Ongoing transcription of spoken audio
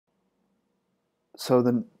So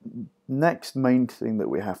the next main thing that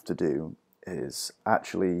we have to do is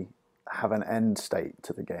actually have an end state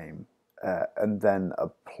to the game, and then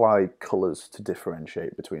apply colours to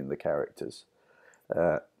differentiate between the characters.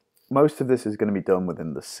 Most of this is going to be done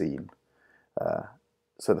within the scene.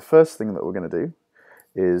 So the first thing that we're going to do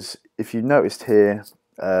is, if you noticed here,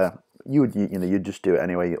 you'd just do it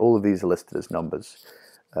anyway. All of these are listed as numbers,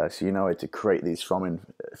 so you know where to create these from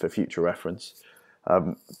for future reference.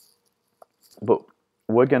 But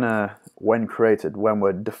we're gonna, when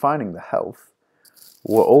we're defining the health,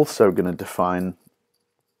 we're also gonna define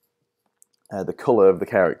the color of the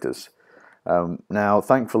characters. Now,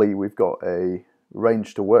 thankfully, we've got a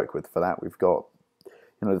range to work with for that. We've got,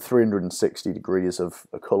 the 360 degrees of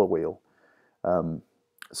a color wheel.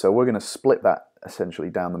 So we're going to split that essentially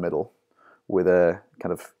down the middle with a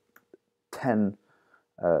kind of 10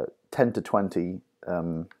 to 20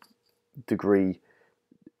 degree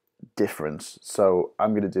difference. So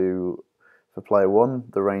I'm going to do, for player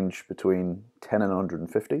 1, the range between 10 and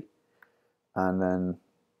 150, and then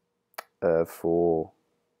for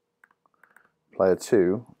player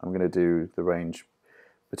 2, I'm going to do the range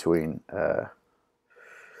between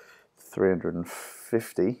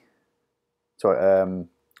 350,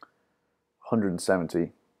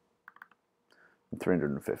 170 and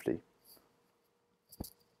 350.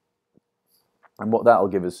 And what that'll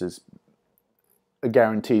give us is a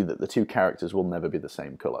guarantee that the two characters will never be the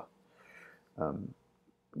same color. So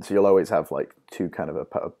you'll always have like two kind of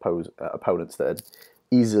opponents that are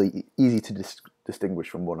easy to distinguish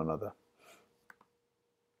from one another.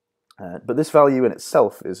 But this value in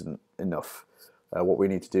itself isn't enough. What we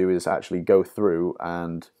need to do is actually go through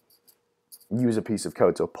and use a piece of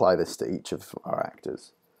code to apply this to each of our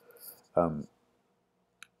actors.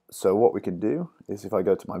 So what we can do is, if I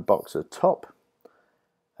go to my box at the top,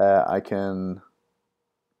 I can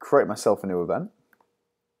create myself a new event,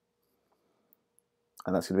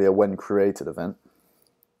 and that's going to be a when created event.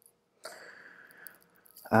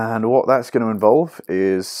 And what that's going to involve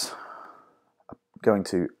is going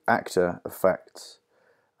to actor effects,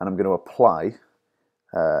 and I'm going to apply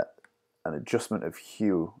an adjustment of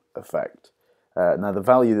hue effect. Now the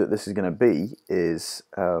value that this is going to be is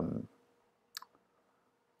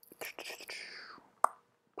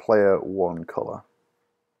player 1 color.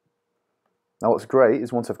 Now what's great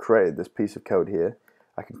is, once I've created this piece of code here,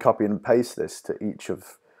 I can copy and paste this to each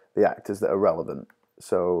of the actors that are relevant.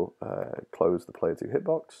 So close the player 2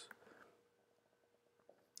 hitbox.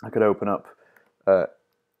 I could open up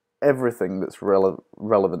everything that's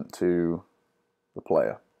relevant to the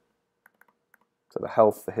player. So the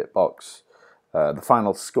health, the hitbox, the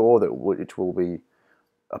final score which we'll be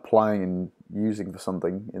applying and using for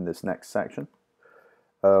something in this next section.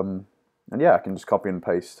 And yeah, I can just copy and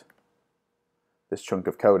paste this chunk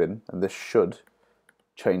of code in, and this should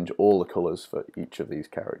change all the colors for each of these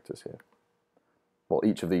characters here. Well,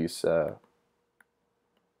 each of these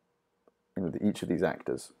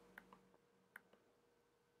actors.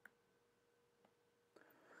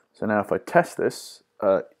 So now if I test this,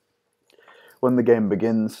 when the game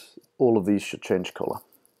begins, all of these should change color.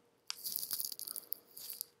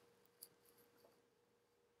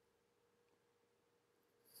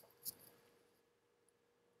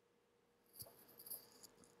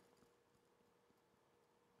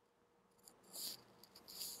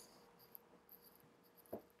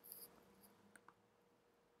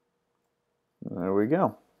 There we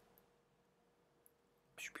go.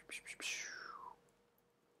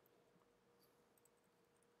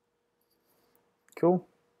 Cool.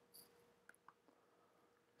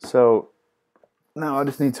 So now I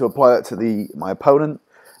just need to apply that to my opponent.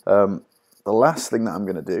 The last thing that I'm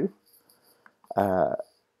going to do,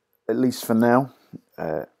 at least for now,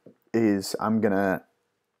 is I'm going to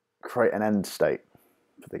create an end state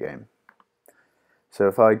for the game. So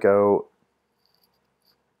if I go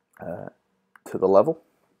to the level,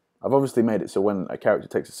 I've obviously made it so when a character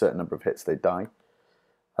takes a certain number of hits, they die.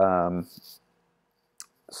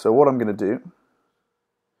 So what I'm going to do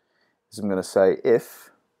is I'm going to say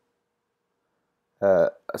if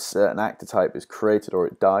a certain actor type is created or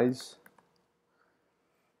it dies.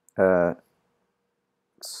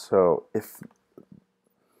 So if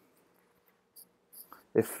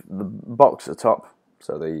the box at the top,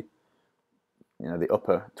 so the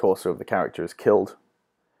upper torso of the character is killed,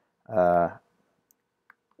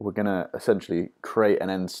 we're going to essentially create an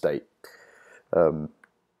end state. And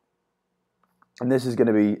this is going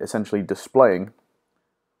to be essentially displaying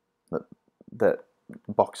that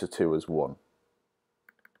boxer 2 is 1.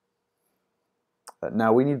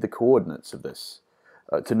 Now we need the coordinates of this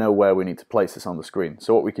to know where we need to place this on the screen.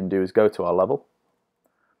 So what we can do is go to our level,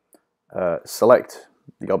 select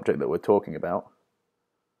the object that we're talking about,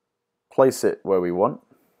 place it where we want.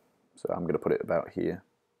 So I'm going to put it about here.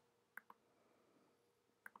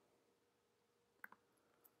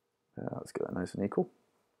 Let's get that nice and equal.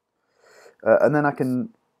 And then I can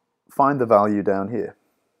find the value down here.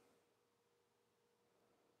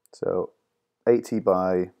 So 80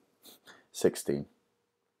 by 16.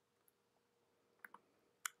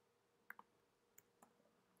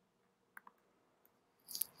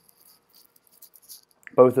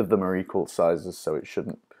 Both of them are equal sizes, so it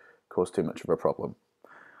shouldn't cause too much of a problem.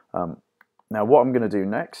 Now what I'm going to do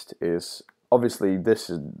next is, obviously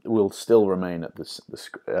this will still remain at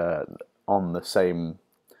on the same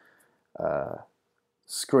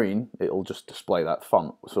screen. It'll just display that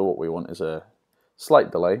font. So what we want is a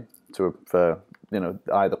slight delay for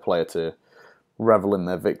either player to revel in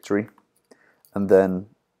their victory, and then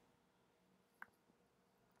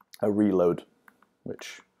a reload,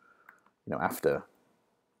 which after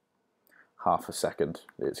half a second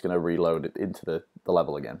it's going to reload it into the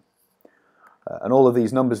level again. And all of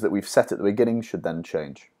these numbers that we've set at the beginning should then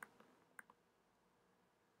change.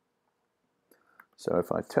 So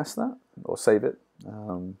if I test that, or save it,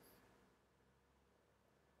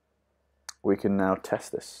 we can now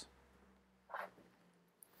test this.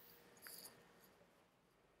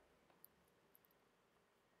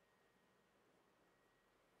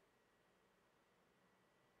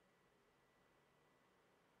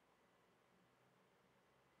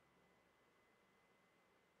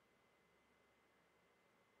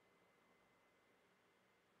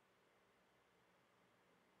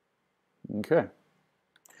 Okay,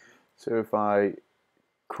 so if I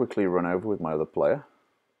quickly run over with my other player,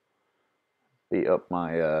 beat up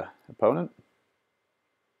my opponent,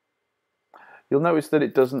 you'll notice that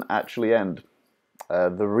it doesn't actually end.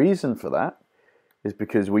 The reason for that is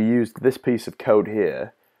because we used this piece of code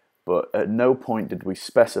here, but at no point did we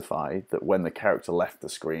specify that when the character left the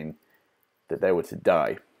screen that they were to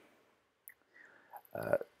die.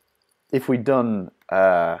 If we'd done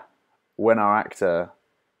when our actor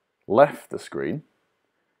left the screen,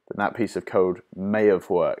 then that piece of code may have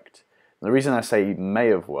worked. And the reason I say may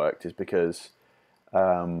have worked is because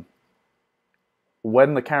when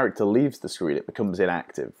the character leaves the screen, it becomes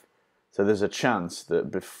inactive. So there's a chance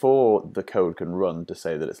that before the code can run to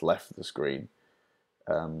say that it's left the screen,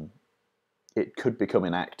 it could become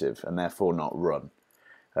inactive and therefore not run.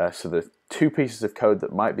 So the two pieces of code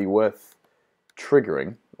that might be worth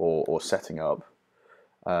triggering or setting up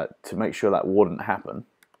to make sure that wouldn't happen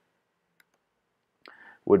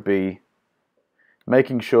would be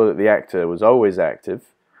making sure that the actor was always active,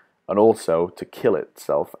 and also to kill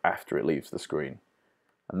itself after it leaves the screen.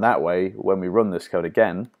 And that way, when we run this code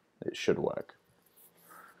again, it should work.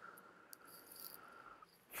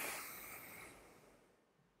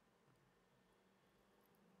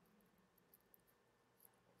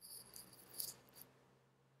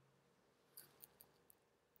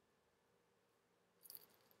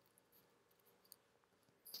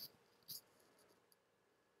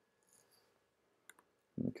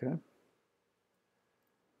 Okay.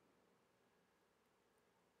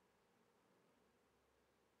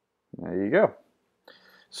 There you go.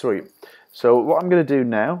 Sweet. So what I'm going to do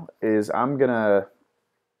now is I'm going to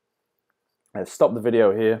stop the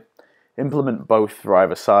video here, implement both for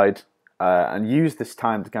either side, and use this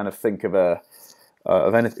time to kind of think of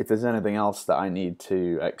if there's anything else that I need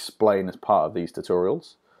to explain as part of these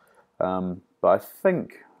tutorials. But I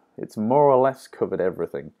think it's more or less covered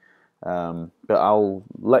everything. But I'll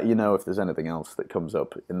let you know if there's anything else that comes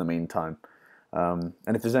up in the meantime. And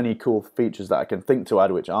if there's any cool features that I can think to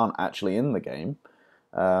add which aren't actually in the game,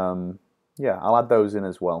 yeah, I'll add those in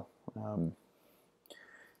as well.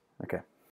 Okay.